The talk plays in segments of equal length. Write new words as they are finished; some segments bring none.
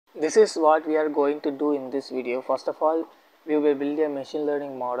This is what we are going to do in this video. First of all, we will build a machine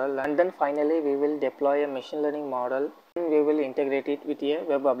learning model, and then finally we will deploy a machine learning model and we will integrate it with a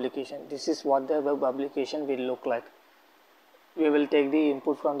web application. This is what the web application will look like. We will take the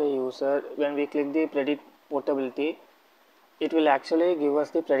input from the user. When we click the predict portability, it will actually give us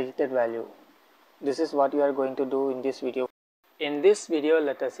the predicted value. This is what we are going to do in this video. In this video,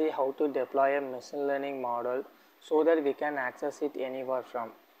 let us see how to deploy a machine learning model so that we can access it anywhere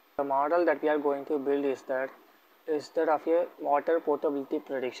from. The model that we are going to build is that of a water potability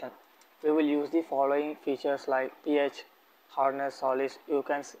prediction. We will use the following features like pH, hardness, solids. You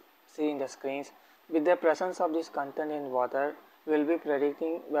can see in the screens. With the presence of this content in water, we will be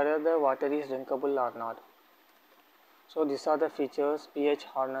predicting whether the water is drinkable or not. So these are the features: pH,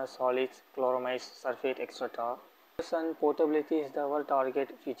 hardness, solids, chloramides, sulfate, etc. And potability is our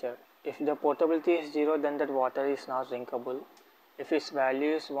target feature. If the potability is 0, then that water is not drinkable. If its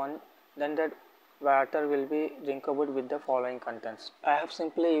value is 1, then that water will be drinkable with the following contents. I have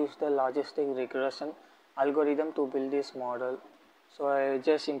simply used the logistic regression algorithm to build this model. So I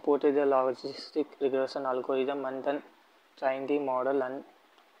just imported the logistic regression algorithm and then train the model and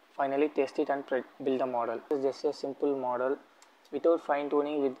finally test it and build the model. It's just a simple model. Without fine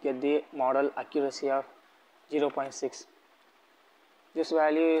tuning, we get the model accuracy of 0.6. This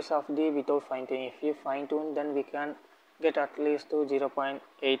value is of the without fine tuning. If you fine tune, then we can get at least to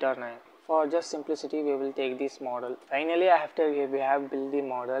 0.8 or 9. For just simplicity, we will take this model. Finally, after we have built the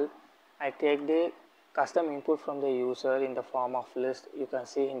model, I take the custom input from the user in the form of list. You can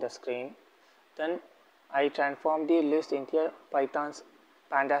see in the screen. Then I transform the list into a Python's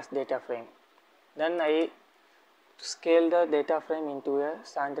pandas data frame. Then I scale the data frame into a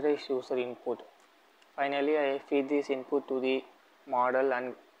standardized user input. Finally, I feed this input to the model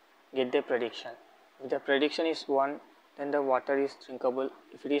and get the prediction. If the prediction is 1, then the water is drinkable.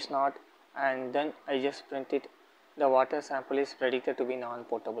 If it is not, and then I just print it, the water sample is predicted to be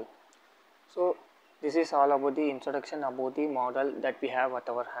non-potable. So this is all about the introduction about the model that we have at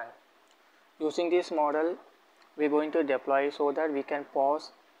our hand. Using this model, we are going to deploy so that we can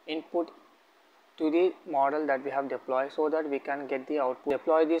pass input to the model that we have deployed so that we can get the output.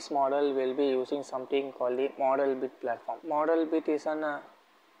 Deploy this model will be using something called the ModelBit platform. ModelBit is an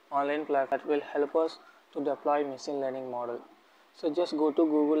online platform that will help us to deploy machine learning model. So just go to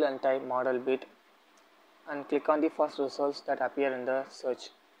Google and type ModelBit and click on the first results that appear in the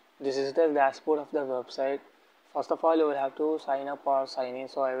search. This is the dashboard of the website. First of all, you will have to sign up or sign in.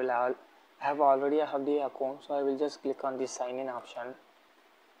 So I already have the account, so I will just click on the sign in option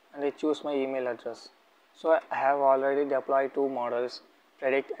and I choose my email address. So I have already deployed 2 models,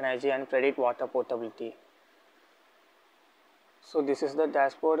 predict energy and predict water potability. So this is the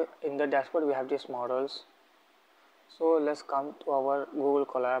dashboard. In the dashboard we have these models. So let's come to our Google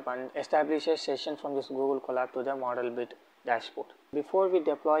Colab and establish a session from this Google Colab to the ModelBit dashboard. Before we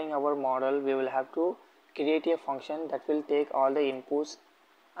deploying our model, we will have to create a function that will take all the inputs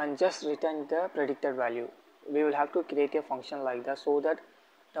and just return the predicted value. We will have to create a function like that so that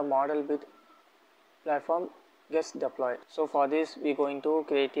the ModelBit platform gets deployed. So for this, we are going to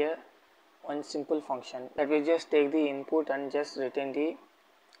create one simple function that will just take the input and just return the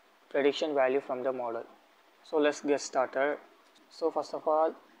prediction value from the model. So let's get started. So first of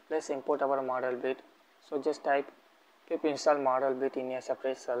all, let's import our ModelBit. So just type pip install ModelBit in a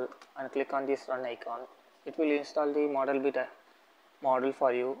separate cell and click on this run icon. It will install the ModelBit model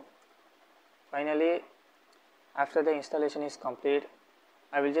for you. Finally, after the installation is complete,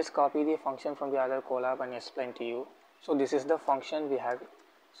 I will just copy the function from the other Colab and explain to you. So this is the function we have.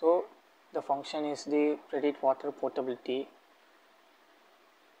 So the function is the predict water potability.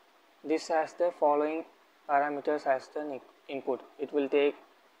 This has the following parameters as the input. It will take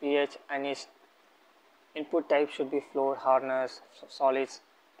pH and its input type should be fluid, hardness, solids,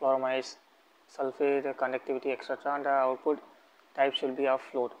 chloramides, sulfate, conductivity, etc. and the output type should be of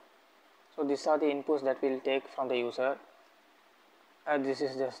fluid. So these are the inputs that we will take from the user. This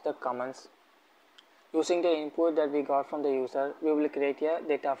is just the comments. Using the input that we got from the user, we will create a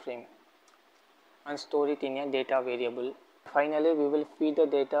data frame and store it in a data variable. Finally, we will feed the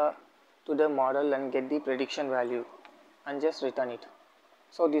data to the model and get the prediction value and just return it.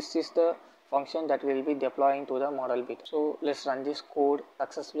 So this is the function that we will be deploying to the ModelBit. So let's run this code,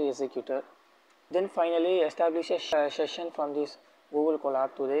 successfully executed. Then finally establish a session from this Google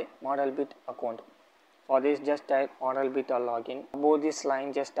Colab to the ModelBit account. For this, just type ModelBit or login. Above this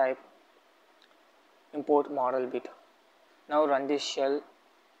line, just type import ModelBit. Now run this shell.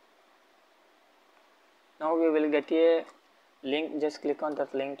 Now we will get a link. Just click on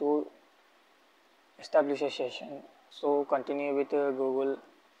that link to establish a session. So continue with Google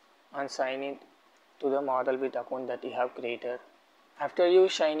and sign in to the Modelbit account that you have created. After you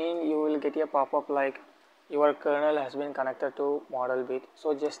sign in, you will get a pop-up like your kernel has been connected to Modelbit.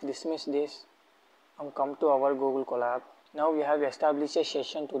 So just dismiss this and come to our Google Colab. Now we have established a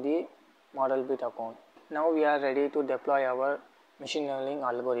session to the Modelbit account. Now we are ready to deploy our machine learning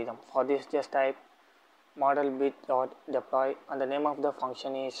algorithm. For this, just type modelbit.deploy and the name of the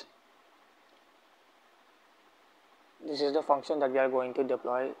function is, this is the function that we are going to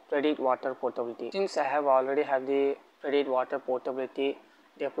deploy, predict water portability. Since I have already have the predict water portability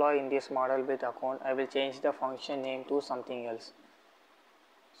deploy in this Modelbit account, I will change the function name to something else.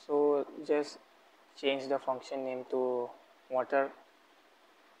 So just change the function name to water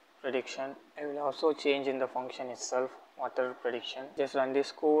prediction. I will also change in the function itself water prediction. Just run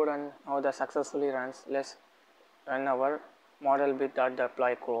this code and now that successfully runs. Let's run our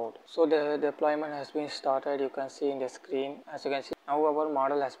modelbit.deploy code. So the deployment has been started. You can see in the screen. As you can see, now our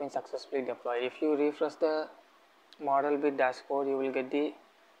model has been successfully deployed. If you refresh the Modelbit dashboard, you will get the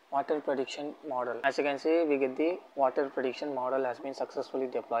water prediction model. As you can see, we get the water prediction model has been successfully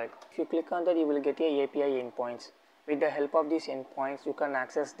deployed. If you click on that, you will get a API endpoints. With the help of these endpoints, you can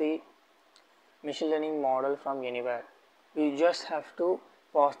access the machine learning model from anywhere. We just have to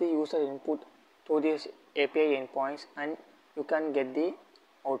pass the user input to these API endpoints and you can get the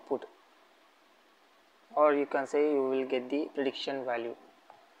output, or you can say you will get the prediction value.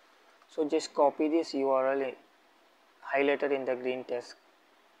 So just copy this URL highlighted in the green text.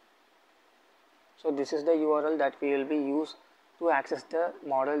 So this is the URL that we will be used to access the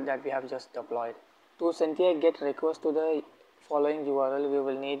model that we have just deployed. To send a GET request to the following URL, we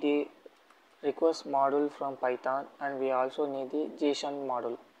will need the request module from Python and we also need the JSON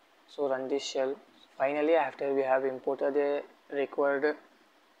module. So run this shell. Finally, after we have imported the required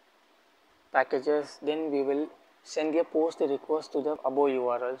packages, then we will send a post request to the above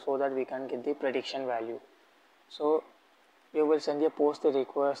URL so that we can get the prediction value. So we will send a post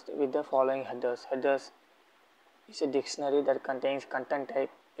request with the following headers. Headers is a dictionary that contains content type.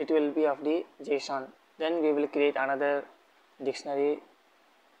 It will be of the JSON. Then we will create another dictionary.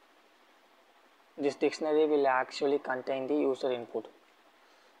 This dictionary will actually contain the user input.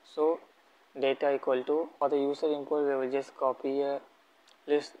 So data equal to, for the user input, we will just copy a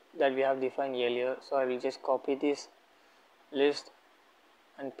list that we have defined earlier. So I will just copy this list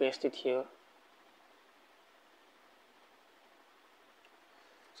and paste it here.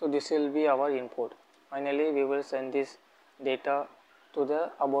 So this will be our input. Finally, we will send this data to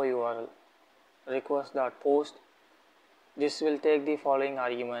the above URL, request.post. This will take the following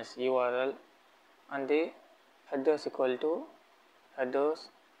arguments: URL and the headers equal to headers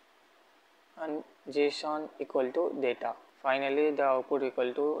and JSON equal to data. Finally, the output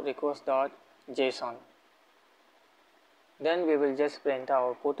equal to request.json. Then we will just print the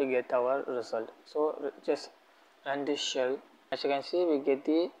output to get our result. So just run this shell. As you can see, we get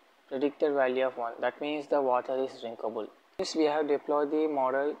the predicted value of 1. That means the water is drinkable. Since we have deployed the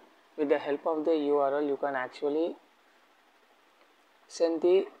model, with the help of the URL, you can actually send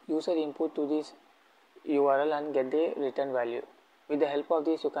the user input to this URL and get the return value. With the help of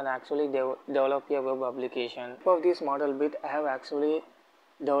this, you can actually develop a web application. With the help of this Modelbit, I have actually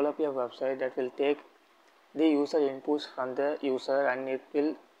developed a website that will take the user inputs from the user and it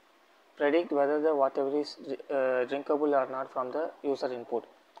will predict whether the water is drinkable or not from the user input.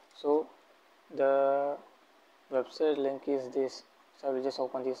 So the website link is this. So I will just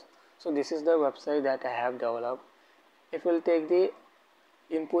open this. So this is the website that I have developed. It will take the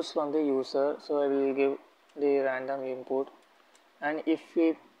inputs from the user. So I will give the random input, and if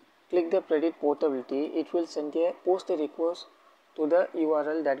we click the predict portability, it will send a post request to the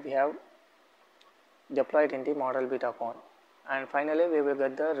URL that we have deployed in the Modelbit account, and finally we will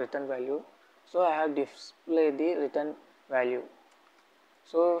get the return value. So I have displayed the return value.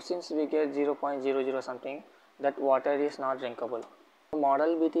 So since we get 0.00 something, that water is not drinkable.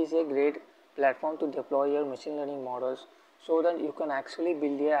 Modelbit is a great platform to deploy your machine learning models so that you can actually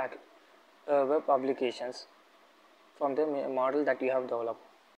build a web applications from the model that you have developed.